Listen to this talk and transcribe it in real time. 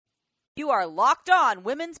You are Locked On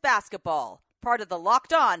Women's Basketball, part of the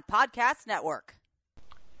Locked On Podcast Network.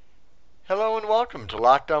 Hello and welcome to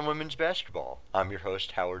Locked On Women's Basketball. I'm your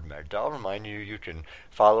host, Howard Magdal. Remind you can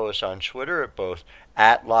follow us on Twitter at both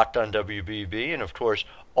at LockedOnWBB and, of course,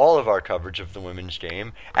 all of our coverage of the women's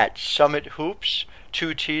game at Summit Hoops,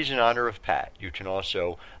 2 T's in honor of Pat. You can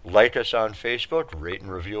also like us on Facebook, rate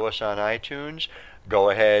and review us on iTunes. Go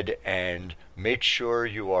ahead and make sure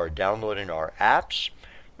you are downloading our apps.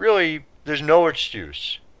 Really, there's no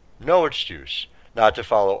excuse not to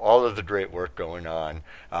follow all of the great work going on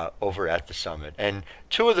over at the Summit. And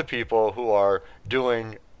two of the people who are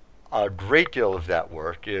doing a great deal of that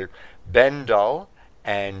work are Ben Dull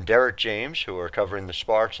and Derek James, who are covering the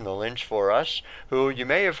Sparks and the Lynch for us, who you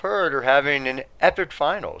may have heard are having an epic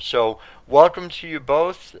final. So welcome to you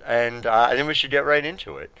both, and I think we should get right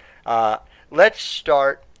into it. Let's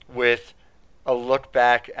start with a look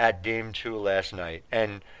back at Game 2 last night.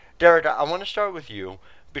 And Derek, I want to start with you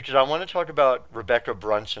because I want to talk about Rebecca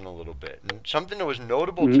Brunson a little bit. And something that was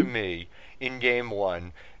notable to me in Game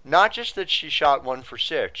 1, not just that she shot 1 for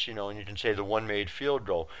 6, and you can say the one made field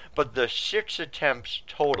goal, but the 6 attempts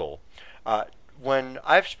total. When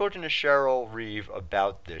I've spoken to Cheryl Reeve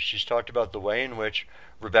about this, she's talked about the way in which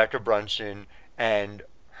Rebecca Brunson and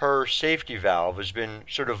her safety valve has been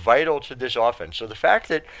sort of vital to this offense. So the fact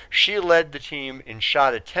that she led the team in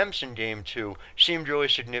shot attempts in Game 2 seemed really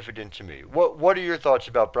significant to me. What are your thoughts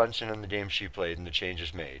about Brunson and the game she played and the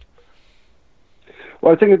changes made?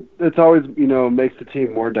 Well, I think it's always, makes the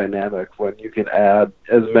team more dynamic when you can add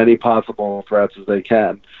as many possible threats as they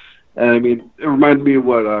can. And, I mean, it reminded me of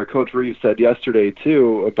what Coach Reeves said yesterday,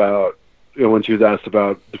 too, about, when she was asked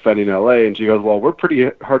about defending L.A., and she goes, well, we're pretty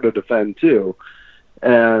hard to defend, too.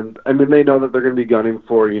 And, I mean, they know that they're going to be gunning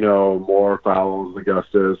for, more fouls,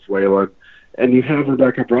 Augustus, Whalen. And you have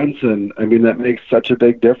Rebecca Brunson. I mean, that makes such a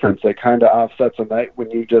big difference. It kind of offsets a night when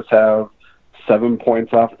you just have 7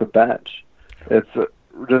 points off the bench. It's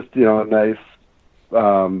just, a nice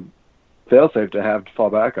fail-safe to have to fall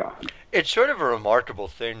back on. It's sort of a remarkable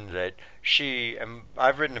thing that she, and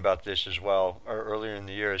I've written about this as well earlier in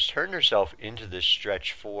the year, has turned herself into this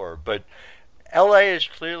stretch 4. But LA has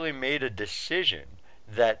clearly made a decision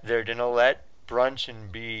that they're going to let Brunson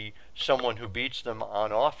be someone who beats them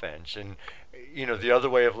on offense. And, the other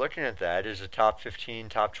way of looking at that is a top 15,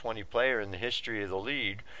 top 20 player in the history of the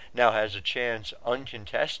league now has a chance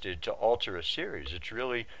uncontested to alter a series. It's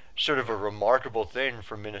really sort of a remarkable thing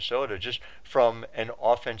for Minnesota just from an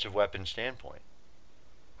offensive weapon standpoint.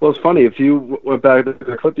 Well, it's funny. If you went back to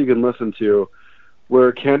the clip you can listen to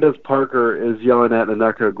where Candace Parker is yelling at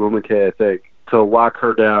Nneka Ogwumike, I think, to lock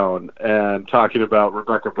her down and talking about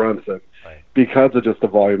Rebecca Brunson because of just the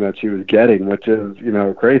volume that she was getting, which is,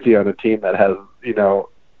 crazy on a team that has,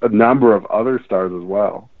 a number of other stars as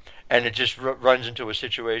well. And it just runs into a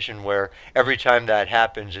situation where every time that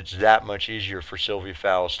happens, it's that much easier for Sylvia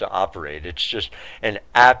Fowles to operate. It's just an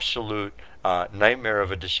absolute nightmare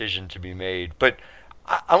of a decision to be made. But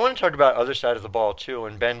I want to talk about other side of the ball, too.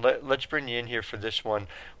 And, Ben, let's bring you in here for this one,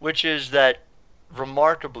 which is that,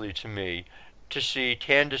 remarkably to me, to see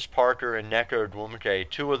Candace Parker and Nneka Ogwumike,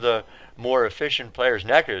 two of the more efficient players,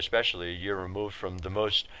 Nneka especially, a year removed from the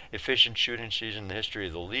most efficient shooting season in the history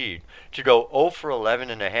of the league, to go 0 for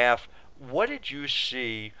 11.5. What did you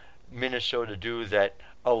see Minnesota do that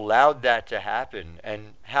allowed that to happen?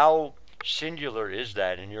 And how singular is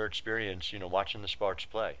that in your experience, watching the Sparks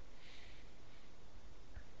play?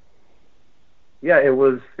 Yeah, it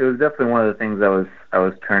was definitely one of the things I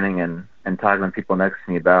was turning and talking to people next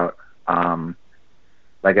to me about.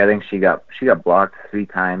 I think she got blocked 3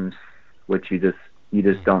 times, which you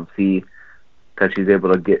just don't see because she's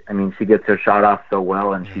able to get. I mean, she gets her shot off so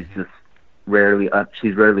well, and she's just rarely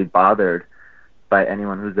bothered by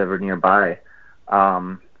anyone who's ever nearby.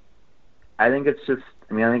 I think it's just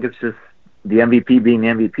the MVP being the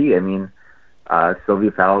MVP. I mean,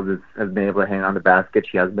 Sylvia Fowles has been able to hang on the basket.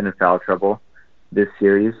 She has been in foul trouble this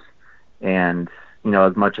series, and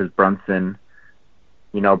as much as Brunson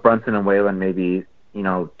and Whalen maybe,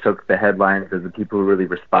 took the headlines as the people who really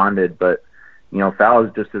responded, but, Fowles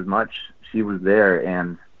just as much, she was there.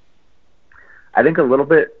 And I think a little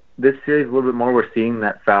bit, this series, a little bit more, we're seeing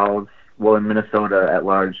that Fowles, in Minnesota at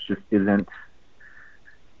large, just isn't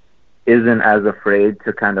as afraid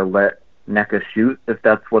to kind of let Nneka shoot if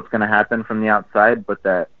that's what's going to happen from the outside, but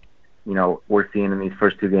that, we're seeing in these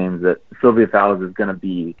first 2 games that Sylvia Fowles is going to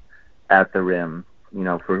be at the rim,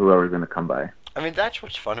 for whoever's going to come by. I mean, that's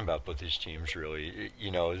what's fun about both these teams, really,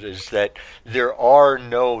 is that there are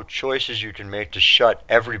no choices you can make to shut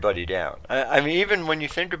everybody down. I mean, even when you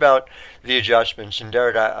think about the adjustments, and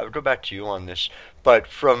Derek, I would go back to you on this, But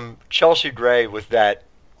from Chelsea Gray with that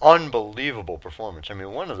unbelievable performance. I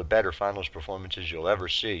mean, one of the better finals performances you'll ever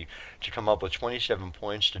see, to come up with 27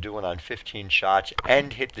 points, to do it on 15 shots,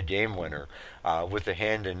 and hit the game winner with the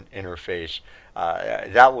hand in her face.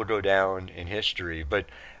 That will go down in history. But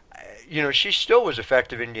she still was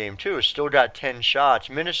effective in game two, still got 10 shots.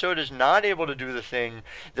 Minnesota's not able to do the thing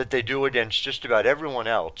that they do against just about everyone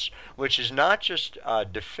else, which is not just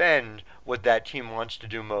defend what that team wants to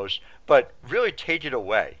do most, but really take it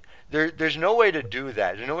away. There's no way to do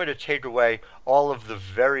that. There's no way to take away all of the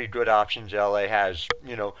very good options LA has,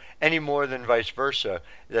 any more than vice versa,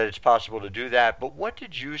 that it's possible to do that. But what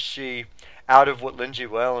did you see out of what Lindsay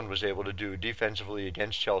Whalen was able to do defensively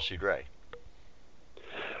against Chelsea Gray?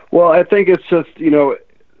 Well, I think it's just,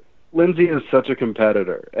 Lindsay is such a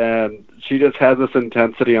competitor, and she just has this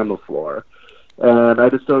intensity on the floor. And I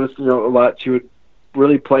just noticed, a lot, she would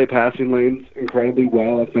really play passing lanes incredibly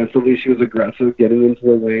well. Offensively, she was aggressive, getting into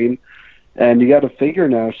the lane. And you got to figure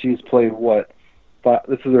now she's played,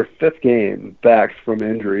 this is her 5th game back from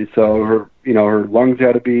injury. So her lungs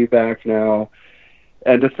got to be back now.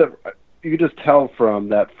 And just you could just tell from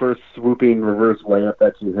that first swooping reverse layup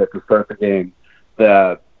that she hit to start the game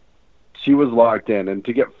that she was locked in. And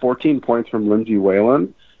to get 14 points from Lindsay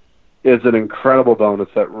Whalen is an incredible bonus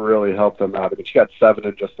that really helped them out. I mean, she got 7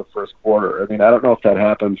 in just the first quarter. I mean, I don't know if that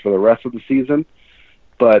happens for the rest of the season,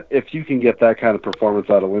 but if you can get that kind of performance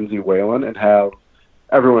out of Lindsay Whalen and have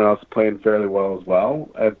everyone else playing fairly well as well,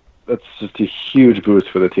 that's just a huge boost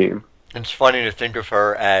for the team. It's funny to think of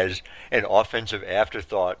her as an offensive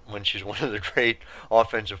afterthought when she's one of the great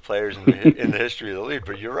offensive players in the history of the league.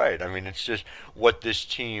 But you're right. I mean, it's just what this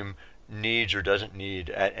team needs or doesn't need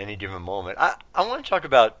at any given moment. I want to talk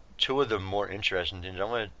about two of the more interesting things. I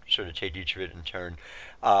want to sort of take each of it in turn.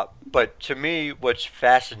 But to me, what's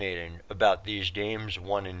fascinating about these games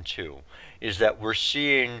 1 and 2 is that we're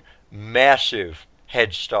seeing massive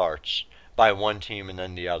head starts by one team and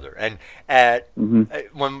then the other. And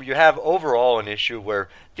when you have overall an issue where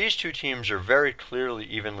these two teams are very clearly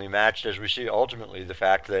evenly matched, as we see ultimately the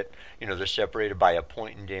fact that they're separated by a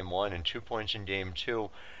point in game 1 and 2 points in game 2.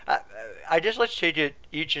 I guess let's take it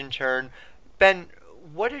each in turn. Ben,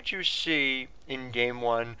 what did you see in game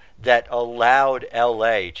 1 that allowed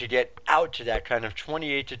LA to get out to that kind of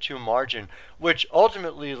 28-2 margin, which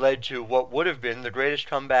ultimately led to what would have been the greatest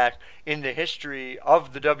comeback in the history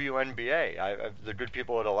of the WNBA? The good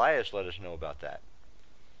people at Elias let us know about that.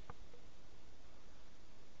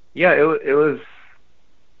 Yeah,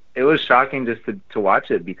 it was shocking just to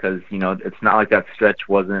watch it because it's not like that stretch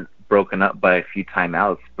wasn't broken up by a few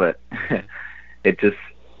timeouts, but it just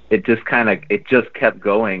kept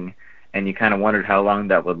going, and you kind of wondered how long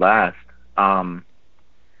that would last. I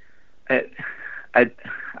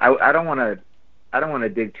don't want to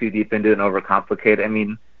dig too deep into it and overcomplicate. I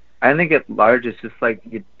mean, I think at large it's just like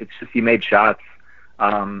it's just you made shots.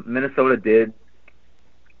 Minnesota did,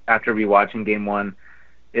 after rewatching game 1,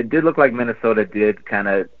 it did look like Minnesota did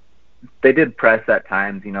they did press at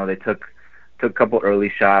times. They took a couple early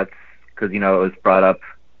shots because it was brought up,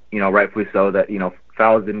 rightfully so, that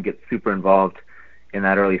fouls didn't get super involved in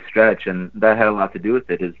that early stretch, and that had a lot to do with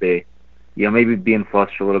it. Is they, maybe being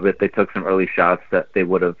flushed a little bit, they took some early shots that they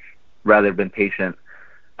would have rather been patient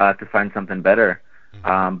to find something better.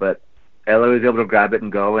 But LA was able to grab it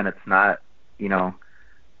and go, and it's not, with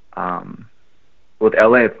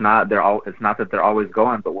LA, it's not that they're always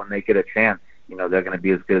going, but when they get a chance, they're going to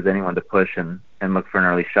be as good as anyone to push and look for an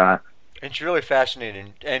early shot. It's really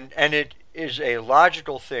fascinating, and it is a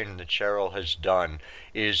logical thing that Cheryl has done,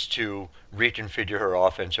 is to reconfigure her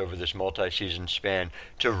offense over this multi-season span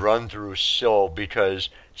to run through Sill, because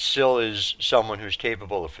Sill is someone who's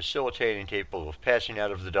capable of facilitating, capable of passing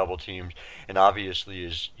out of the double teams, and obviously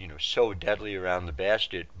is so deadly around the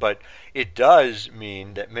basket. But it does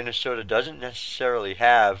mean that Minnesota doesn't necessarily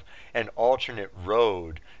have an alternate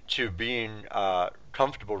road to being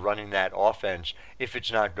comfortable running that offense if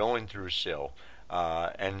it's not going through Sill.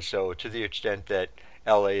 And so to the extent that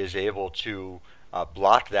LA is able to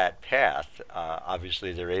block that path,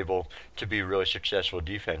 obviously they're able to be really successful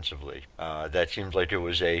defensively. That seems like it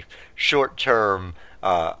was a short-term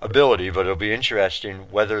ability, but it'll be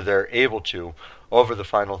interesting whether they're able to over the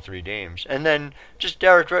final 3 games. And then just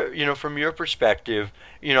Derek, from your perspective,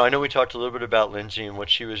 I know we talked a little bit about Lindsay and what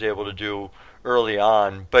she was able to do early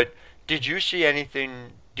on, but did you see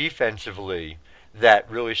anything defensively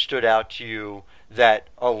that really stood out to you that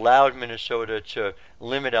allowed Minnesota to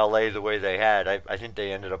limit LA the way they had? I think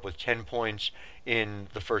they ended up with 10 points in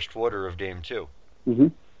the first quarter of game 2. Mm-hmm.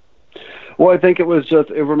 Well, I think it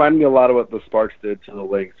reminded me a lot of what the Sparks did to the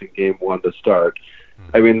Lynx in game 1 to start.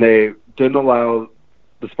 I mean, they didn't allow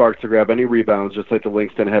the Sparks to grab any rebounds, just like the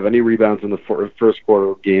Lynx didn't have any rebounds in the first quarter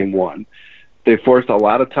of game one. They forced a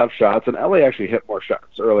lot of tough shots, and LA actually hit more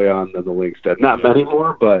shots early on than the Lynx did. Not many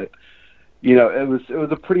more, but it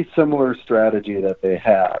was a pretty similar strategy that they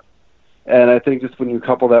had. And I think just when you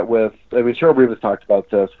couple that with, I mean, Cheryl Rivas talked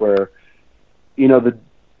about this, where the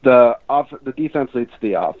defense leads to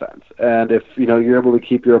the offense, and if you're able to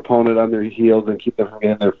keep your opponent on their heels and keep them from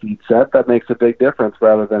getting their feet set, that makes a big difference.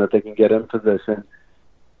 Rather than if they can get in position,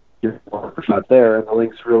 you're not there, and the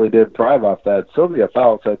Lynx really did thrive off that. Sylvia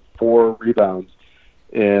Fowles had 4 rebounds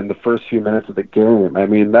in the first few minutes of the game. I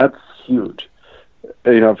mean, that's huge.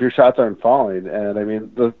 If your shots aren't falling, and I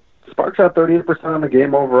mean the Sparks shot 38% on the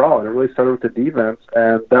game overall, and it really started with the defense,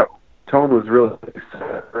 and that tone was really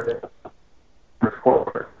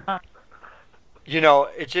forward.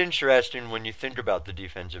 It's interesting when you think about the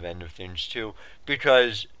defensive end of things too,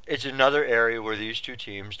 because it's another area where these two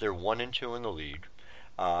teams, they're 1 and 2 in the league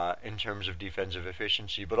in terms of defensive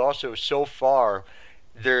efficiency, but also so far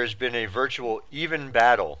there's been a virtual even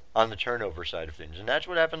battle on the turnover side of things, and that's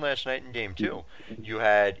what happened last night in Game 2. You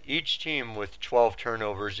had each team with 12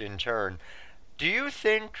 turnovers in turn. Do you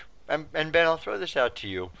think, and Ben, I'll throw this out to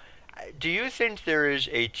you, do you think there is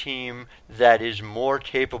a team that is more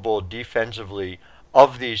capable defensively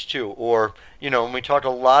of these two? Or, when we talk a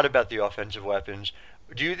lot about the offensive weapons,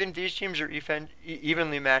 do you think these teams are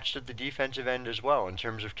evenly matched at the defensive end as well in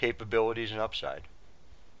terms of capabilities and upside?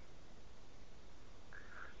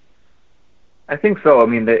 I think so.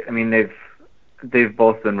 They've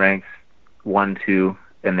both been ranked 1, 2,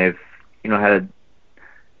 and they've had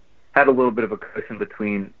a little bit of a cushion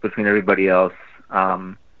between everybody else.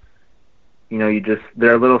 There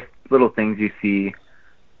are little things you see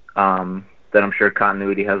that I'm sure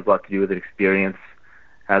continuity has a lot to do with it, experience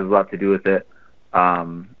has a lot to do with it.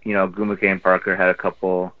 Gumake and Parker had a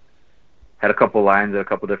couple lines at a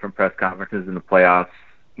couple different press conferences in the playoffs,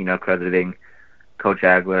 crediting Coach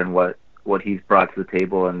Agler and what he's brought to the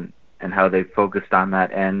table and how they focused on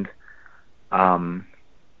that end. I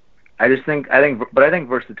think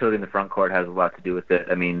versatility in the front court has a lot to do with it.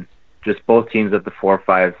 I mean, just both teams at the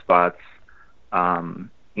 4-5 spots.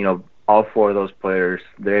 All 4 of those players,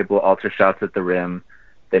 they're able to alter shots at the rim.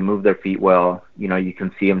 They move their feet well. You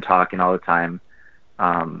can see them talking all the time.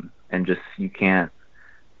 And just, you can't,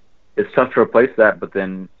 it's tough to replace that, but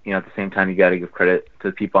then, at the same time, you got to give credit to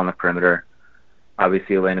the people on the perimeter.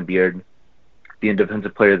 Obviously, Elena Beard being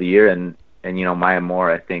Defensive Player of the Year, and Maya Moore,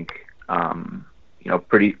 I think,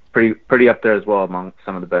 pretty up there as well among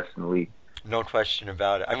some of the best in the league. No question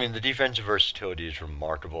about it. I mean, the defensive versatility is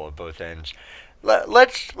remarkable at both ends.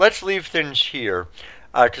 Let's leave things here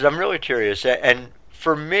because I'm really curious. And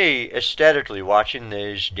for me, aesthetically, watching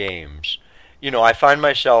these games, I find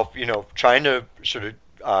myself, trying to sort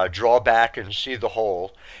of draw back and see the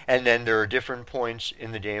whole. And then there are different points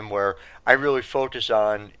in the game where I really focus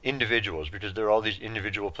on individuals because there are all these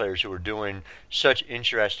individual players who are doing such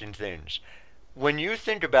interesting things. When you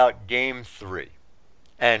think about Game 3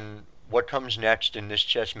 and what comes next in this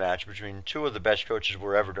chess match between 2 of the best coaches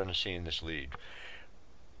we're ever going to see in this league,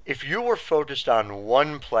 if you were focused on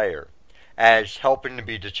one player as helping to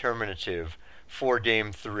be determinative for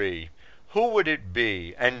Game 3, who would it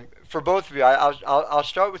be? And for both of you, I'll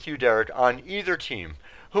start with you, Derek. On either team,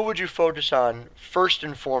 who would you focus on first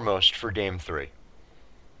and foremost for Game 3?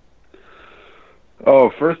 Oh,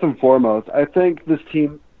 first and foremost, I think this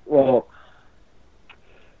team. Well,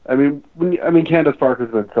 Candace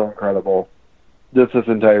Parker's been so incredible this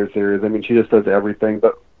entire series. I mean, she just does everything.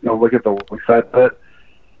 But look at the side of it.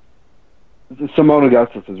 Simone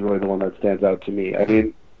Augustus is really the one that stands out to me. I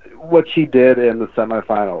mean, what she did in the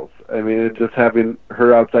semifinals. I mean, it's just having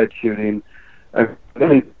her outside shooting.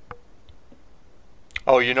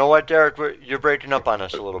 Oh, you know what, Derek? You're breaking up on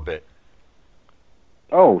us a little bit.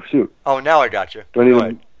 Oh, shoot. Oh, now I got you. Go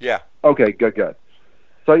ahead. Yeah. Okay, good.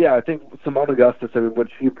 So, yeah, I think Simone Augustus, what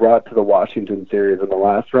she brought to the Washington series in the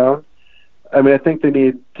last round, I think they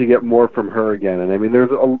need to get more from her again. And,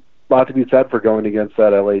 there's a lot to be said for going against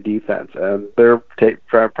that LA defense. And they're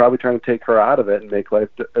probably trying to take her out of it and make life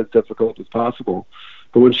as difficult as possible.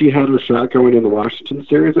 But when she had her shot going in the Washington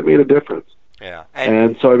series, it made a difference. Yeah.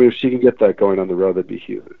 And so, if she can get that going on the road, that'd be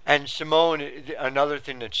huge. And Simone, another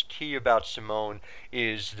thing that's key about Simone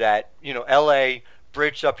is that, LA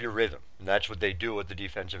breaks up your rhythm. And that's what they do at the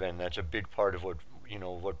defensive end. That's a big part of what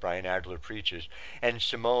Brian Adler preaches. And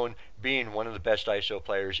Simone, being one of the best ISO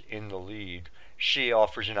players in the league, she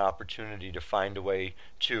offers an opportunity to find a way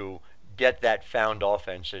to get that found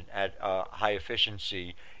offense at high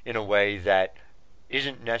efficiency in a way that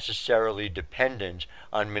isn't necessarily dependent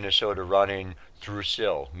on Minnesota running through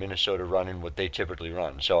Sill, Minnesota running what they typically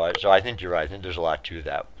run. So I think you're right. I think there's a lot to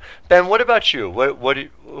that. Ben, what about you?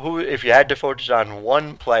 Who, if you had to focus on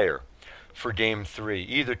one player for Game 3,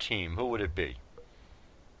 either team, who would it be?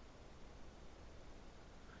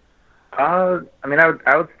 I mean,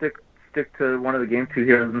 I would stick to one of the Game 2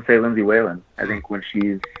 heroes and say Lindsay Whalen. I think when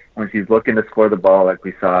she's looking to score the ball like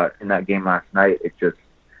we saw in that game last night,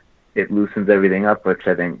 it loosens everything up, which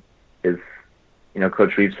I think is,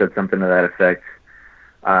 Coach Reeves said something to that effect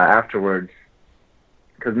afterwards,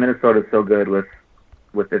 because Minnesota's so good with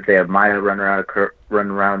if they have Maya run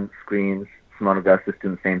around screens, Simone Augustus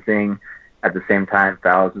doing the same thing. At the same time,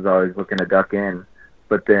 Fowles is always looking to duck in,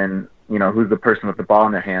 but then who's the person with the ball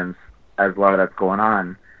in their hands as a lot of that's going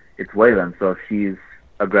on? It's Whalen. So if she's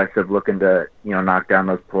aggressive, looking to knock down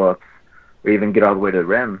those pull-ups, or even get all the way to the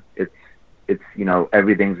rim, it's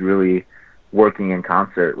everything's really working in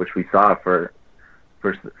concert, which we saw for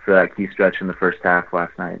that key stretch in the first half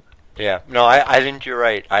last night. Yeah, no, I think you're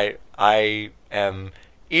right. I am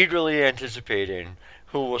eagerly anticipating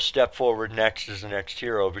who will step forward next as the next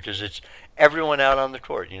hero, because it's everyone out on the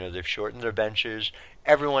court. They've shortened their benches.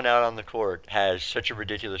 Everyone out on the court has such a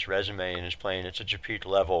ridiculous resume and is playing at such a peak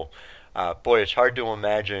level. Boy, it's hard to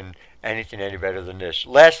imagine anything any better than this.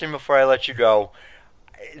 Last thing before I let you go,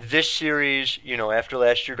 this series, after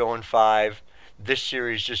last year going 5, this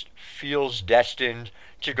series just feels destined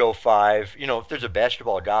to go 5. If there's a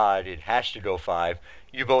basketball god, it has to go 5.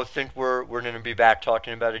 You both think we're going to be back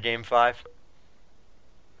talking about a Game 5?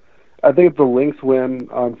 I think if the Lynx win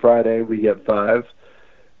on Friday, we get 5.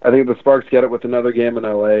 I think if the Sparks get it with another game in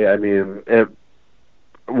LA, I mean,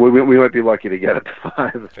 we might be lucky to get it to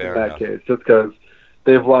 5 Fair in that enough. case, just because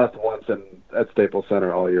they've lost once at Staples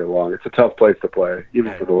Center all year long. It's a tough place to play,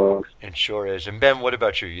 even for the Lynx. It sure is. And Ben, what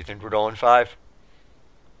about you? You think we're going 5?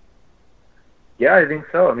 Yeah, I think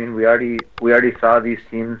so. I mean, we already saw these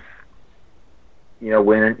teams,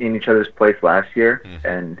 win in each other's place last year,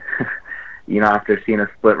 and after seeing a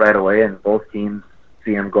split right away and both teams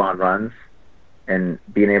seeing them go on runs and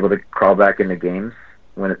being able to crawl back into games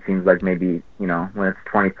when it seems like maybe, when it's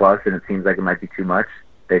 20 plus and it seems like it might be too much,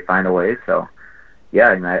 they find a way. So, yeah,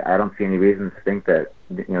 I don't see any reason to think that,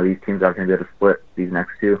 these teams aren't going to be able to split these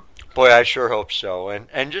next two. Boy, I sure hope so.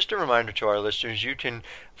 And just a reminder to our listeners, you can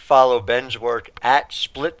follow Ben's work at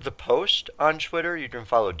Split the Post on Twitter. You can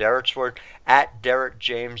follow Derek's work at Derek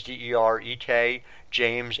James, DEREK,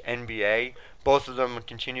 James NBA. Both of them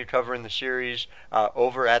continue covering the series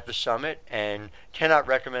over at the Summit, and cannot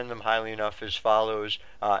recommend them highly enough as follows,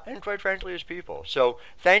 and quite frankly as people. So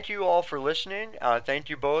thank you all for listening. Thank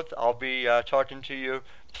you both. I'll be talking to you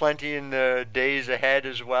plenty in the days ahead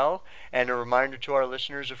as well. And a reminder to our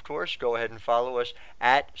listeners, of course, go ahead and follow us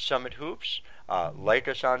at Summit Hoops. Like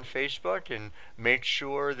us on Facebook, and make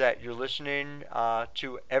sure that you're listening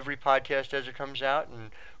to every podcast as it comes out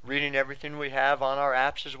and reading everything we have on our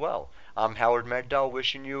apps as well. I'm Howard Megdal,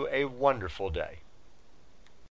 wishing you a wonderful day.